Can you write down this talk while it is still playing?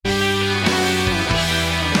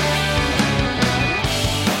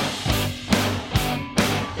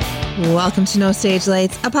Welcome to No Stage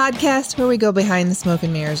Lights, a podcast where we go behind the smoke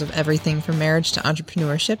and mirrors of everything from marriage to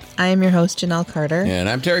entrepreneurship. I am your host, Janelle Carter. And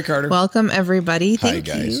I'm Terry Carter. Welcome, everybody. Hi, Thank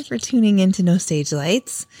guys. you for tuning in to No Stage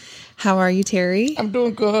Lights. How are you, Terry? I'm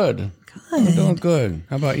doing good. I'm doing good.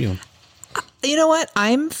 How about you? You know what?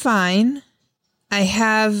 I'm fine. I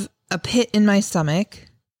have a pit in my stomach,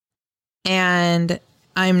 and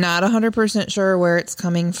I'm not 100% sure where it's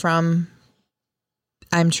coming from.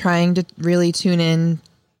 I'm trying to really tune in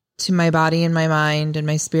to my body and my mind and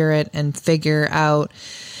my spirit and figure out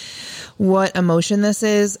what emotion this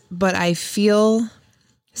is, but I feel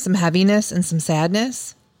some heaviness and some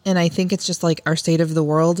sadness, and I think it's just like our state of the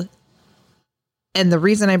world. And the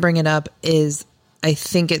reason I bring it up is I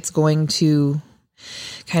think it's going to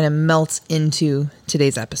kind of melt into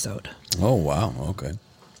today's episode. Oh, wow. Okay.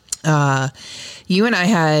 You and I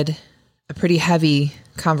had a pretty heavy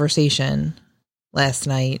conversation last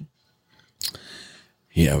night.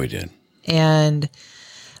 Yeah, we did. And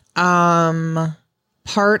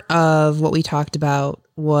part of what we talked about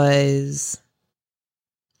was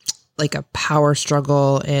like a power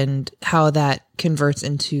struggle and how that converts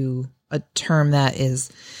into a term that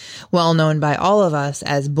is well known by all of us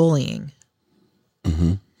as bullying.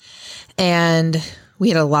 Mm-hmm. And we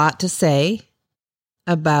had a lot to say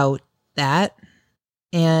about that.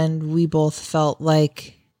 And we both felt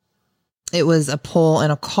like it was a pull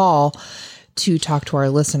and a call to talk to our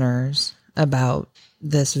listeners about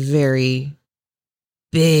this very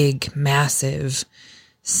big, massive,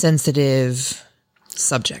 sensitive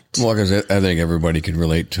subject. Well, because I think everybody can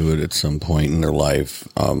relate to it at some point in their life.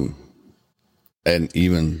 And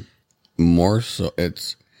even more so,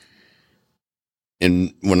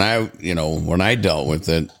 when I dealt with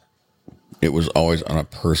it, it was always on a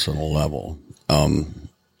personal level.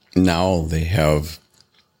 Now they have,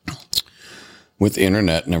 with the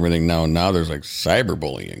internet and everything now there's like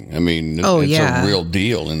cyberbullying. I mean, it's a real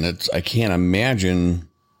deal. And I can't imagine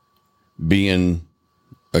being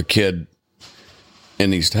a kid in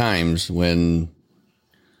these times when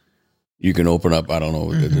you can open up, I don't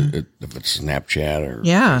know, if it's Snapchat or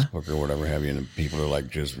Facebook or whatever have you, and people are like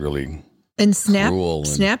just really cruel.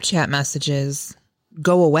 Snapchat messages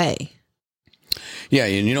go away. Yeah,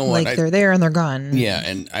 and you know what? Like they're there and they're gone. Yeah,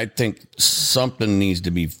 and I think something needs to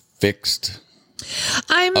be fixed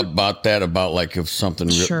about like if something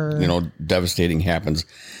devastating happens,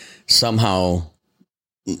 somehow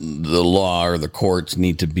the law or the courts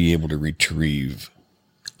need to be able to retrieve.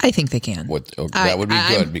 I think they can. That would be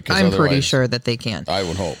good, because I'm pretty sure that they can. I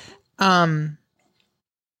would hope.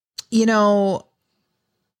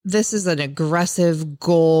 This is an aggressive,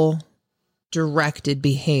 goal-directed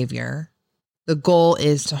behavior. The goal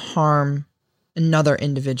is to harm another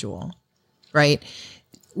individual, right?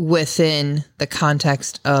 Within the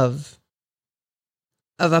context of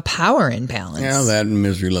a power imbalance. Yeah, that and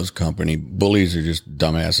misery loves company. Bullies are just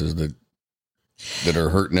dumbasses that are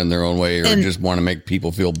hurting in their own way, or just want to make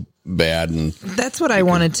people feel bad. And that's what I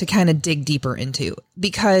wanted to kind of dig deeper into,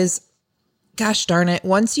 because gosh darn it,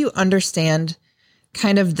 once you understand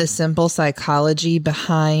kind of the simple psychology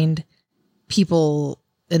behind people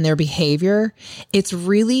and their behavior, it's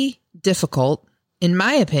really difficult, in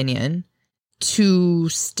my opinion, to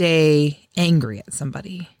stay angry at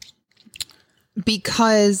somebody,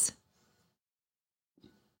 because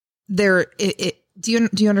do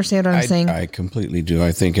you understand what I'm saying? I completely do.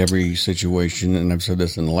 I think every situation, and I've said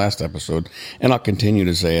this in the last episode, and I'll continue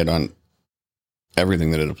to say it on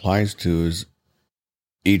everything that it applies to, is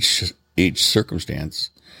each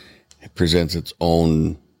circumstance presents its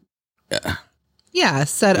own set you know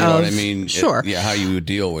of, what I mean? Sure. How you would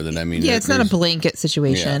deal with it. I mean, it's not a blanket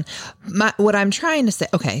situation. Yeah. What I'm trying to say,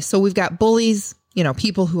 okay, so we've got bullies,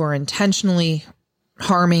 people who are intentionally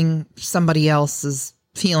harming somebody else's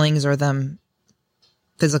feelings or them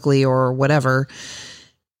physically or whatever,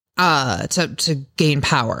 to gain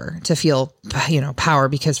power, to feel, power,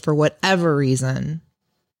 because for whatever reason,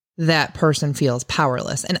 that person feels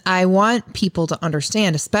powerless. And I want people to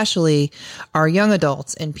understand, especially our young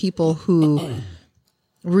adults and people who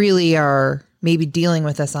really are maybe dealing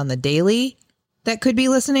with this on the daily that could be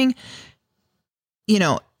listening.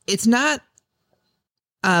 It's not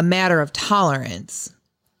a matter of tolerance,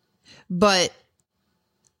 but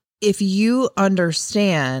if you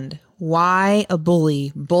understand why a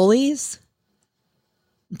bully bullies,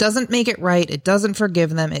 doesn't make it right. It doesn't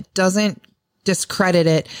forgive them. It doesn't discredit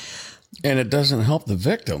it. And it doesn't help the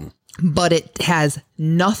victim. But it has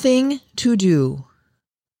nothing to do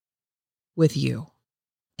with you.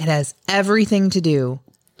 It has everything to do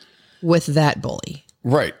with that bully.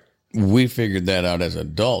 Right. We figured that out as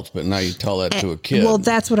adults, but now you tell that to a kid. Well,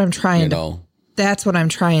 that's what I'm trying That's what I'm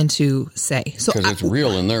trying to say. So because it's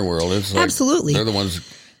real in their world. It's like absolutely. They're the ones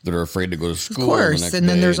that are afraid to go to school. Of course. The next and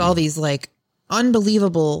then day. there's all these like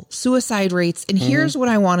unbelievable suicide rates. And here's what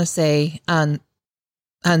I want to say on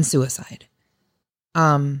suicide.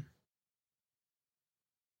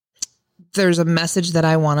 There's a message that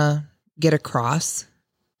I want to get across,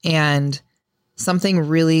 and something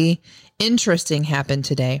really interesting happened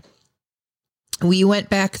today. We went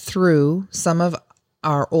back through some of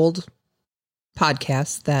our old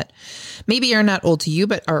podcasts that maybe are not old to you,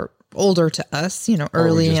 but are older to us, you know,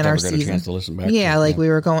 early in our season. A chance to listen back yeah, like we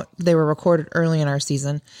were they were recorded early in our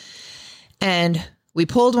season. And we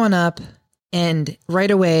pulled one up, and right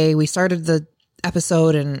away we started the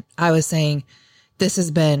episode, and I was saying, this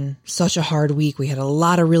has been such a hard week. We had a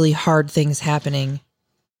lot of really hard things happening.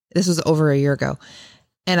 This was over a year ago.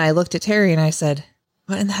 And I looked at Terry and I said,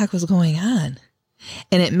 what in the heck was going on?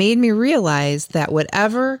 And it made me realize that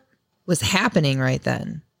whatever was happening right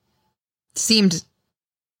then seemed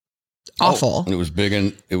awful. And it was big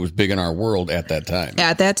in our world at that time.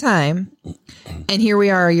 At that time. And here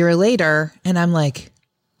we are a year later, and I'm like,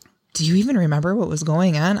 do you even remember what was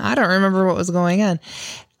going on? I don't remember what was going on.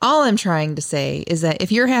 All I'm trying to say is that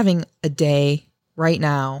if you're having a day right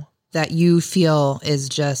now that you feel is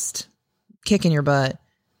just kicking your butt,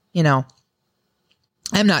 you know,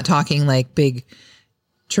 I'm not talking like big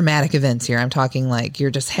traumatic events here. I'm talking like you're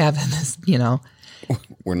just having this, you know,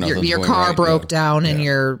 your car broke down and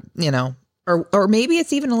you're, you know, or maybe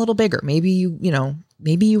it's even a little bigger. Maybe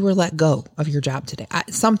maybe you were let go of your job today.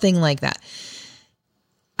 Something like that.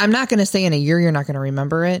 I'm not going to say in a year you're not going to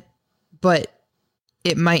remember it, but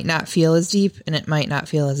it might not feel as deep and it might not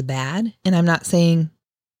feel as bad. And I'm not saying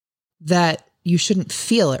that you shouldn't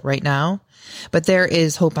feel it right now, but there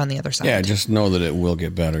is hope on the other side. Yeah, just know that it will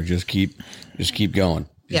get better. Just keep going.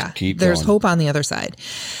 There's hope on the other side.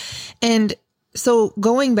 And so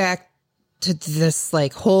going back to this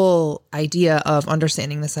like whole idea of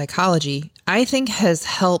understanding the psychology, I think has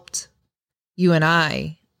helped you and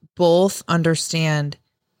I both understand,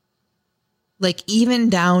 like even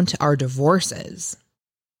down to our divorces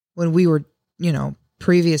when we were, you know,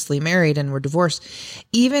 previously married and were divorced,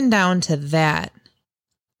 even down to that,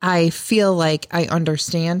 I feel like I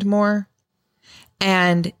understand more.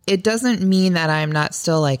 And it doesn't mean that I'm not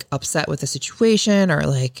still like upset with the situation or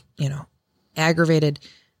like, you know, aggravated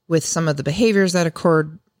with some of the behaviors that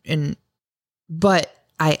occurred but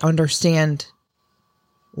I understand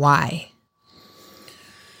why.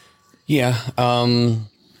 Yeah.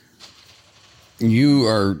 You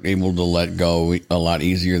are able to let go a lot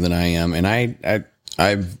easier than I am. And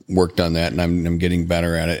I've worked on that, and I'm getting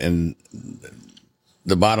better at it. And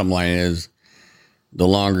the bottom line is, the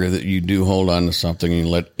longer that you do hold on to something and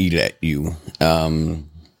let eat at you,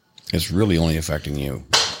 it's really only affecting you,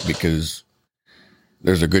 because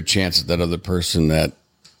there's a good chance that other person that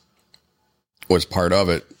was part of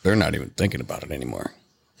it, they're not even thinking about it anymore.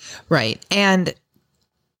 Right. And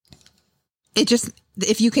it just,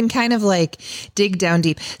 if you can kind of like dig down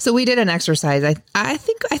deep. So we did an exercise. I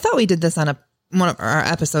thought we did this on one of our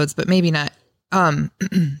episodes, but maybe not.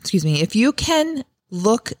 Excuse me. If you can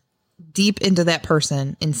look deep into that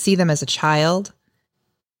person and see them as a child,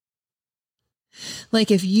 like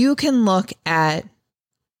if you can look at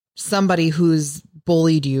somebody who's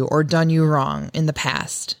bullied you or done you wrong in the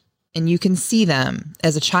past, and you can see them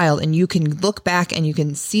as a child, and you can look back and you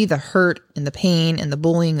can see the hurt and the pain and the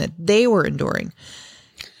bullying that they were enduring,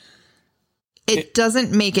 it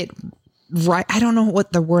doesn't make it right. I don't know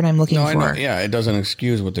what the word I'm looking for. Yeah, it doesn't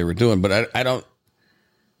excuse what they were doing, but I don't.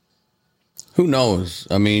 Who knows?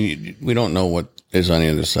 I mean, we don't know what is on the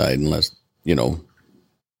other side unless, you know,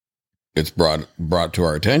 it's brought to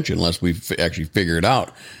our attention, unless we actually figure it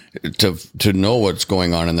out to know what's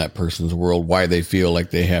going on in that person's world, why they feel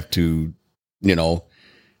like they have to, you know,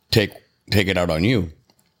 take it out on you.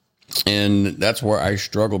 And that's where I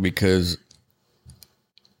struggle, because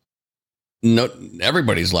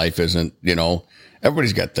everybody's life isn't, you know,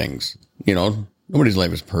 everybody's got things, you know, nobody's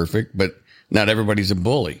life is perfect, but not everybody's a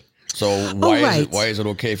bully. So why is it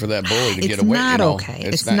okay for that bully to get away? It's not okay.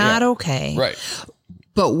 It's not okay. Right.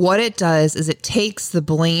 But what it does is it takes the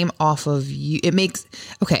blame off of you. It makes,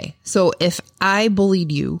 okay, so if I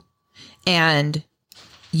bullied you and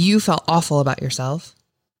you felt awful about yourself,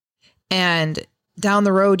 and down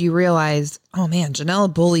the road you realized, oh man,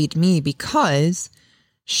 Janelle bullied me because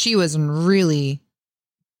she was in really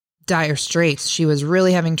dire straits. She was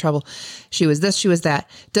really having trouble. She was this, she was that.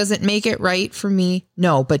 Does it make it right for me?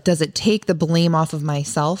 No. But does it take the blame off of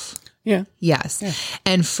myself? Yeah. Yes. Yeah.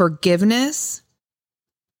 And forgiveness,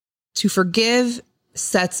 to forgive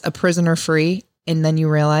sets a prisoner free. and then you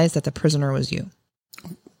realize that the prisoner was you.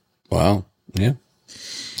 Wow. Yeah.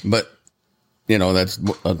 But, that's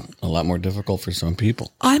a lot more difficult for some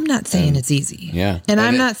people. I'm not saying it's easy. Yeah. And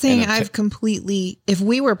I'm not saying I've completely, if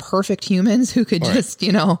we were perfect humans who could just,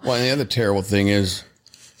 Well, and the other terrible thing is,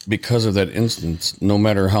 because of that instance, no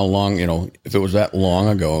matter how long, if it was that long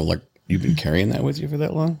ago, like you've been carrying that with you for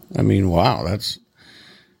that long. I mean, wow, that's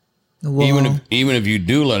even if you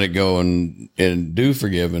do let it go and do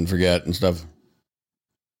forgive and forget and stuff,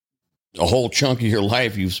 a whole chunk of your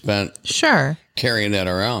life you've spent carrying that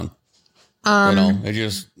around. It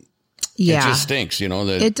just stinks,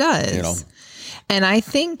 that it does. And I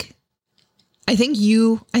think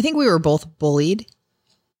we were both bullied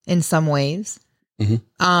in some ways.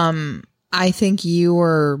 Mm-hmm. I think you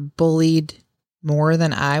were bullied more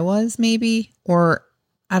than I was, maybe, or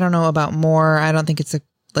I don't know about more. I don't think it's a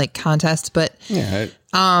contest, but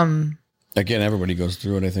again, everybody goes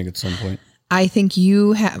through it, I think, at some point. I think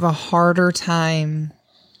you have a harder time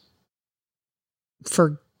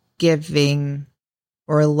forgiving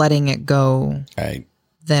or letting it go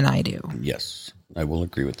than I do. Yes, I will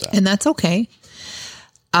agree with that. And that's okay.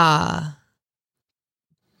 But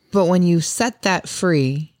when you set that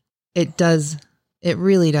free, it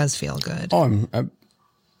really does feel good. Oh, and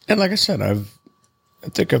like I said, I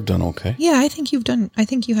think I've done okay. Yeah, I think you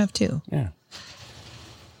have too. Yeah.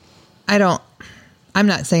 I'm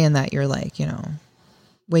not saying that you're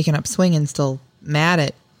waking up swinging, still mad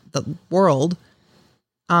at the world.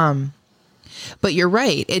 But you're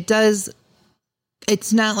right. It does.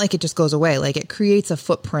 It's not like it just goes away. Like, it creates a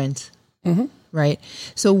footprint. Mm-hmm. Right.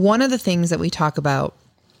 So one of the things that we talk about,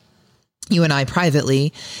 you and I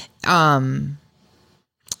privately,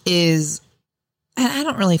 is, and I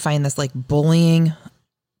don't really find this like bullying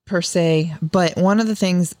per se, but one of the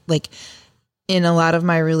things, like, in a lot of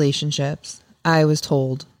my relationships, I was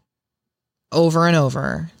told over and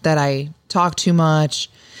over that I talk too much,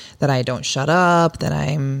 that I don't shut up, that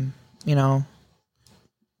I'm,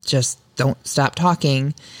 just don't stop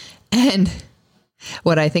talking. And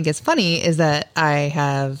what I think is funny is that I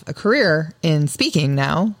have a career in speaking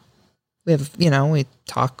now. We have, we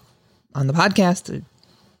talk on the podcast,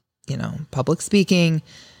 public speaking.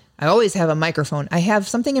 I always have a microphone. I have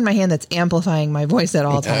something in my hand that's amplifying my voice at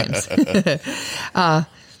all times. But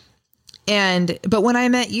when I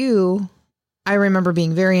met you, I remember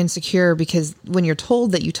being very insecure because when you're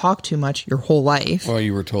told that you talk too much your whole life. Well,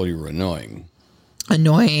 you were told you were annoying.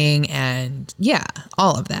 And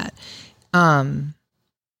all of that.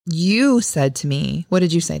 You said to me, what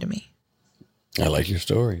did you say to me? I like your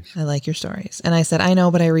stories. And I said, I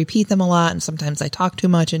know, but I repeat them a lot. And sometimes I talk too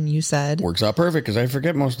much. And you said, works out perfect because I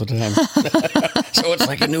forget most of the time. So it's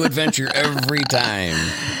like a new adventure every time.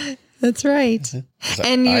 That's right.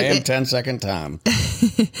 And I am 10-second Tom.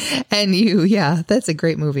 And that's a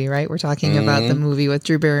great movie, right? We're talking about the movie with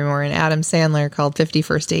Drew Barrymore and Adam Sandler called 50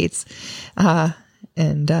 First Dates. And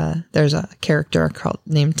there's a character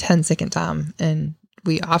named 10-second Tom. And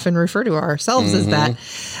we often refer to ourselves as that.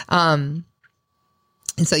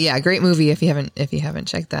 And so, great movie if you haven't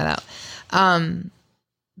checked that out.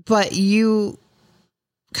 But you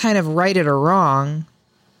kind of righted a wrong,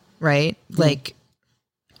 right? Mm-hmm. Like,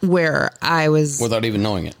 where I was without even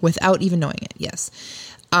knowing it. Yes.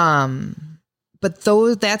 But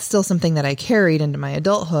that's still something that I carried into my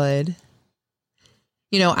adulthood.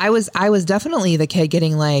 I was definitely the kid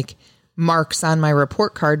getting like marks on my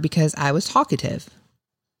report card because I was talkative.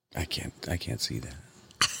 I can't see that.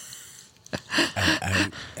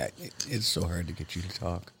 It's so hard to get you to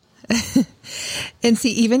talk. And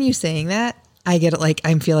see, even you saying that, I get it. Like,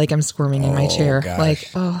 I feel like I'm squirming in my chair.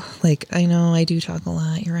 Gosh. Like, I know I do talk a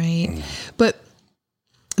lot. You're right. But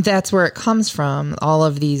that's where it comes from. All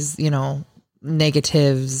of these,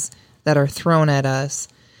 negatives that are thrown at us.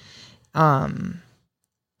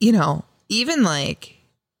 Even like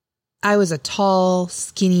I was a tall,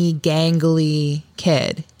 skinny, gangly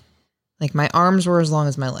kid. Like, my arms were as long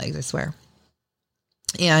as my legs, I swear.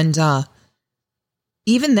 And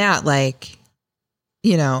even that, like,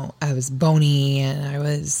 I was bony and I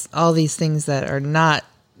was all these things that are not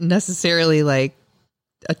necessarily like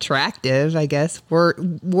attractive, I guess.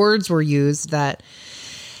 Words were used that.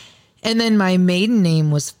 And then my maiden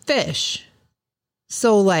name was Fish.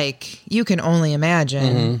 So, like, you can only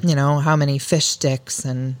imagine, how many fish sticks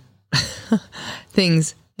and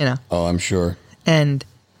things, Oh, I'm sure. And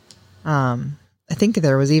I think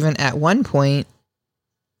there was even at one point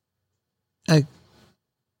a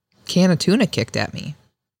can of tuna kicked at me.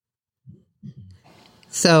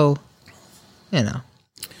 So,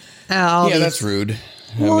 that's rude.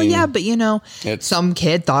 But some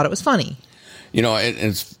kid thought it was funny.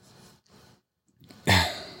 It's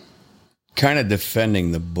kind of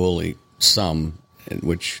defending the bully some,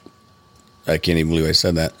 which I can't even believe I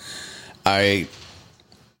said that. I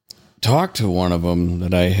talked to one of them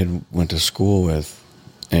that I had went to school with,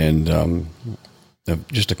 and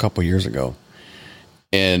just a couple years ago,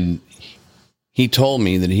 and he told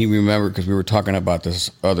me that he remembered, because we were talking about this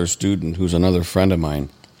other student who's another friend of mine,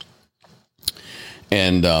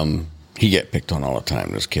 and he get picked on all the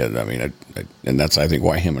time, this kid. I mean, and that's, I think,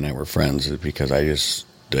 why him and I were friends, is because I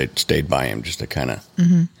stayed by him just to kind of,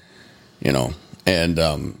 you know, and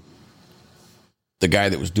the guy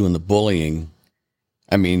that was doing the bullying,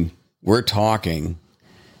 I mean, we're talking,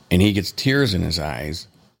 and he gets tears in his eyes,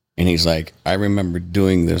 and he's like, I remember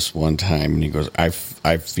doing this one time, and he goes, I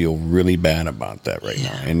feel really bad about that right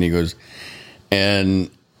now. And he goes, and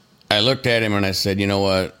I looked at him and I said, you know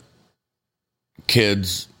what?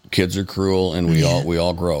 Kids are cruel, and we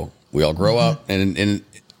all grow. We all grow up, and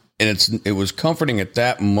it was comforting at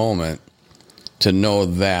that moment to know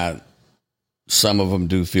that some of them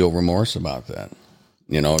do feel remorse about that.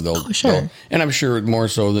 You know, they'll, and I'm sure more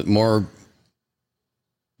so that more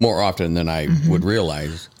often than I would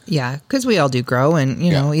realize. Yeah, because we all do grow, and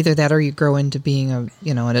you know, either that or you grow into being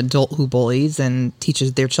an adult who bullies and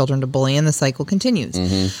teaches their children to bully, and the cycle continues.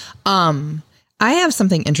 I have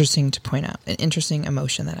something interesting to point out, an interesting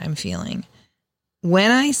emotion that I'm feeling. When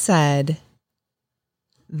I said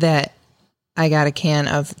that I got a can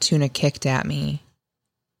of tuna kicked at me,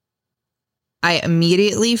 I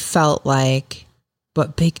immediately felt like,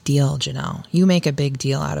 but big deal, Janelle. You make a big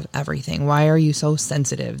deal out of everything. Why are you so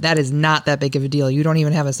sensitive? That is not that big of a deal. You don't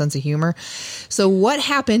even have a sense of humor. So what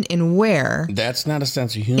happened and where? That's not a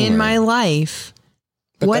sense of humor. In my life.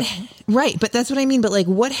 Right. But that's what I mean. But like,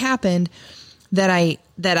 what happened that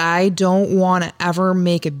I don't want to ever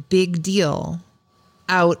make a big deal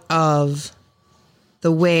out of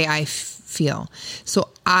the way I feel. So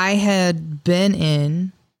I had been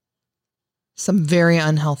in some very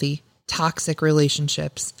unhealthy, toxic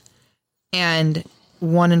relationships, and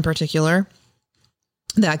one in particular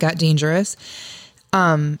that got dangerous,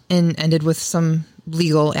 and ended with some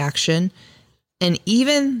legal action. And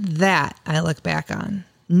even that I look back on,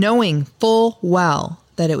 knowing full well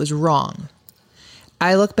that it was wrong.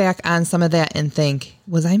 I look back on some of that and think,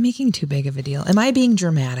 was I making too big of a deal? Am I being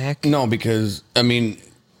dramatic? No, because, I mean,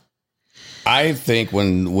 I think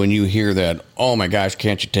when you hear that, oh my gosh,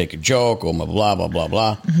 can't you take a joke? Oh, blah, blah, blah,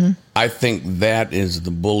 blah. I think that is the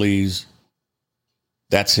bullies.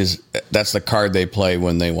 That's the card they play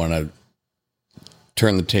when they want to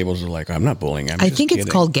turn the tables. They're like, I'm not bullying. I think it's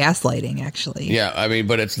called gaslighting, actually. Yeah. I mean,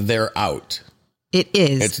 but it's their out. It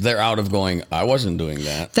is. It's their out of going, I wasn't doing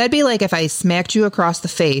that. That'd be like if I smacked you across the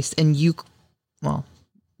face and you, well,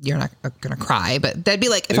 you're not going to cry, but that'd be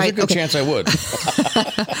like if There's a good chance I would.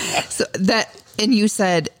 So and you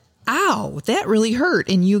said, ow, that really hurt.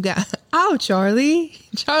 And you got, ow, Charlie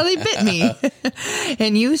bit me.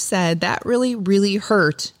 And you said that really, really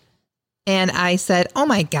hurt. And I said, oh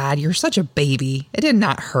my God, you're such a baby. It did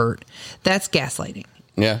not hurt. That's gaslighting.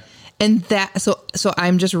 Yeah. And so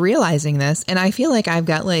I'm just realizing this, and I feel like I've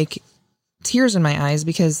got like tears in my eyes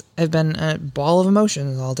because I've been a ball of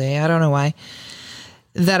emotions all day. I don't know why.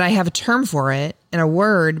 That I have a term for it and a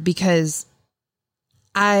word, because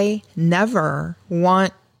I never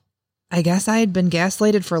want, I guess I had been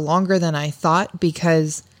gaslighted for longer than I thought,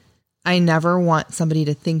 because I never want somebody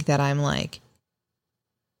to think that I'm like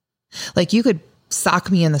you could sock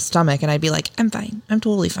me in the stomach and I'd be like, I'm fine. I'm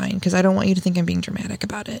totally fine. Because I don't want you to think I'm being dramatic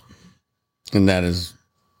about it. And that is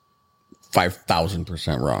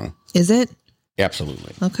 5,000% wrong. Is it?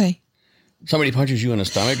 Absolutely. Okay. Somebody punches you in the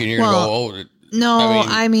stomach and you're going to go, oh. No,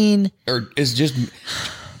 I mean. Or it's just,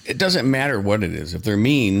 it doesn't matter what it is. If they're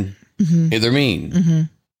mean, if they're mean.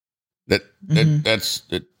 That's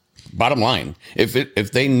it. Bottom line.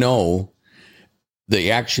 If they know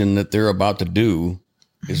the action that they're about to do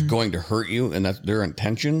is going to hurt you and that's their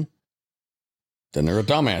intention, then they're a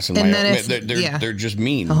dumbass. They're just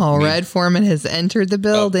mean. Oh, Red Foreman has entered the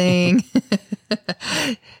building.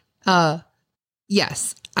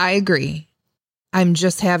 Yes, I agree. I'm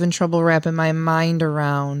just having trouble wrapping my mind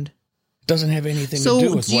around. It doesn't have anything to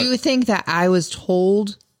do with So do you think that I was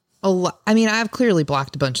told a lot? I mean, I've clearly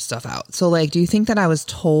blocked a bunch of stuff out. So like, do you think that I was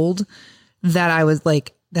told that I was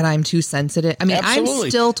like, that I'm too sensitive? I mean, absolutely. I'm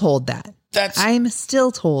still told that. I'm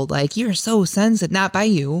still told like, you're so sensitive, not by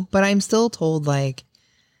you, but I'm still told like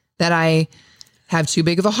that I have too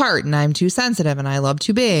big of a heart and I'm too sensitive and I love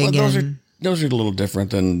too big. Well, those are a little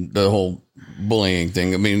different than the whole bullying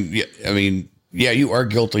thing. I mean, yeah, you are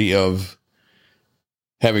guilty of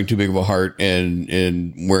having too big of a heart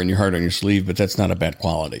and wearing your heart on your sleeve, but that's not a bad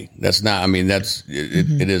quality. That's not, I mean, that's,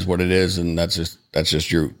 it is what it is. And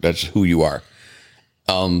that's who you are.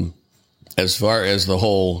 As far as the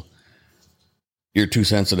whole, you're too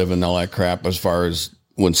sensitive and all that crap, as far as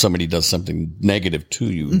when somebody does something negative to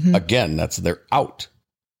you, again, they're out.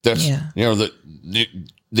 That's,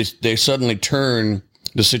 they suddenly turn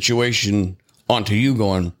the situation onto you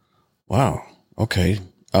going, wow, okay.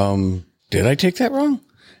 Did I take that wrong?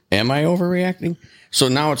 Am I overreacting? So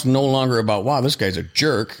now it's no longer about, wow, this guy's a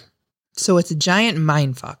jerk. So it's a giant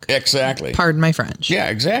mind fuck. Exactly. Pardon my French. Yeah,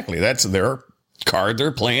 exactly. That's their card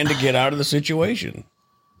they're playing to get out of the situation.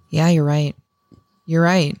 Yeah, you're right. You're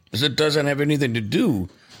right. Because it doesn't have anything to do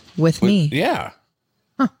with me. Yeah.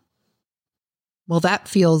 Huh. Well, that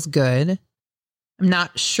feels good. I'm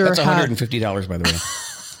not sure. That's $150, by the way.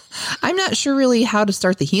 I'm not sure really how to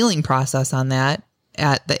start the healing process on that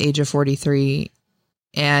at the age of 43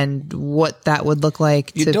 and what that would look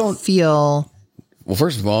like to feel. Well,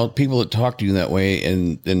 first of all, people that talk to you that way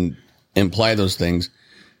and imply those things,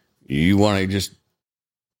 you want to just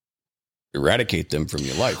eradicate them from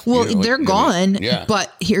your life. Well, they're gone.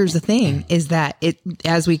 But here's the thing is that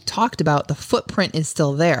as we talked about, the footprint is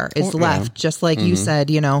still there. It's left. Just like you said,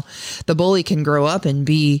 the bully can grow up and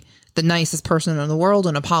be the nicest person in the world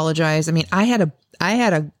and apologize. I mean, I had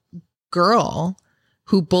a girl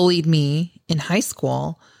who bullied me in high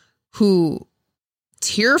school who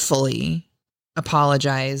tearfully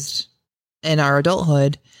apologized in our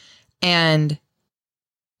adulthood. And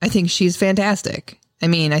I think she's fantastic. I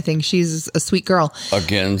mean, I think she's a sweet girl.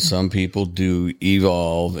 Again, some people do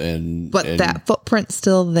evolve but that footprint's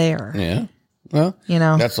still there. Yeah. Well,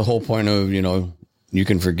 that's the whole point of, you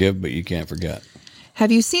can forgive, but you can't forget.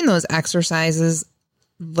 Have you seen those exercises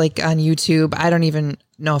like on YouTube? I don't even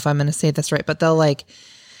know if I'm going to say this right, but they'll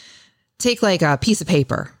take a piece of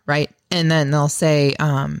paper, right? And then they'll say,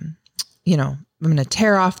 I'm going to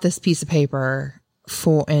tear off this piece of paper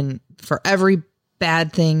for every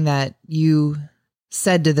bad thing that you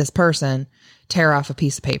said to this person, tear off a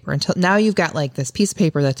piece of paper until now you've got this piece of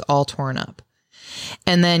paper that's all torn up.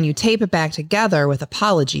 And then you tape it back together with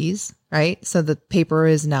apologies, right? So the paper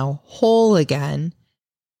is now whole again,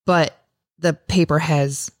 but the paper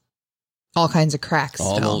has all kinds of cracks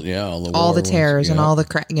still. All the tears and all the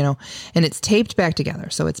crack, and it's taped back together.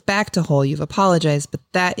 So it's back to whole. You've apologized, but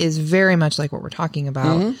that is very much like what we're talking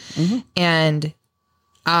about. And,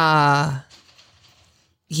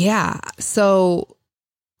 so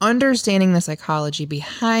understanding the psychology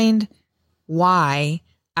behind why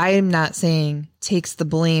I am not saying takes the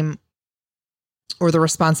blame or the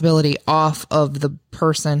responsibility off of the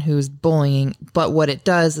person who's bullying, but what it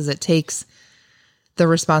does is it takes the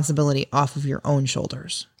responsibility off of your own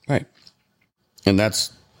shoulders. Right. And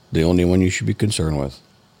that's the only one you should be concerned with.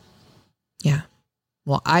 Yeah.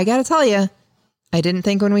 Well, I got to tell you, I didn't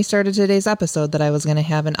think when we started today's episode that I was going to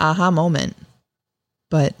have an aha moment.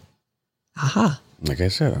 But, aha. Like I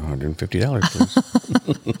said, $150, please.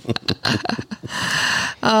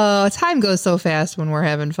 Oh, time goes so fast when we're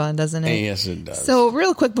having fun, doesn't it? Yes, it does. So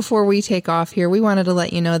real quick before we take off here, we wanted to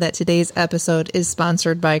let you know that today's episode is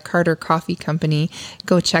sponsored by Carter Coffee Company.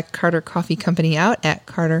 Go check Carter Coffee Company out at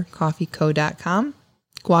cartercoffeeco.com.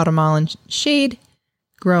 Guatemalan shade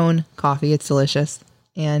grown coffee. It's delicious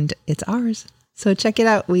and it's ours. So check it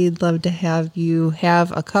out. We'd love to have you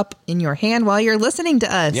have a cup in your hand while you're listening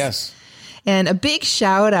to us. Yes. And a big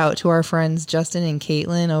shout out to our friends Justin and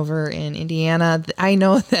Caitlin over in Indiana. I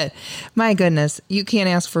know that, my goodness, you can't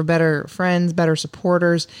ask for better friends, better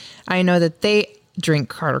supporters. I know that they drink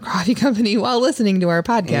Carter Coffee Company while listening to our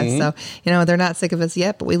podcast. So, they're not sick of us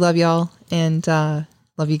yet, but we love y'all and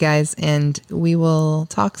love you guys. And we will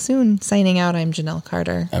talk soon. Signing out, I'm Janelle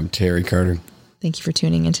Carter. I'm Terry Carter. Thank you for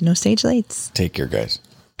tuning into No Stage Lights. Take care, guys.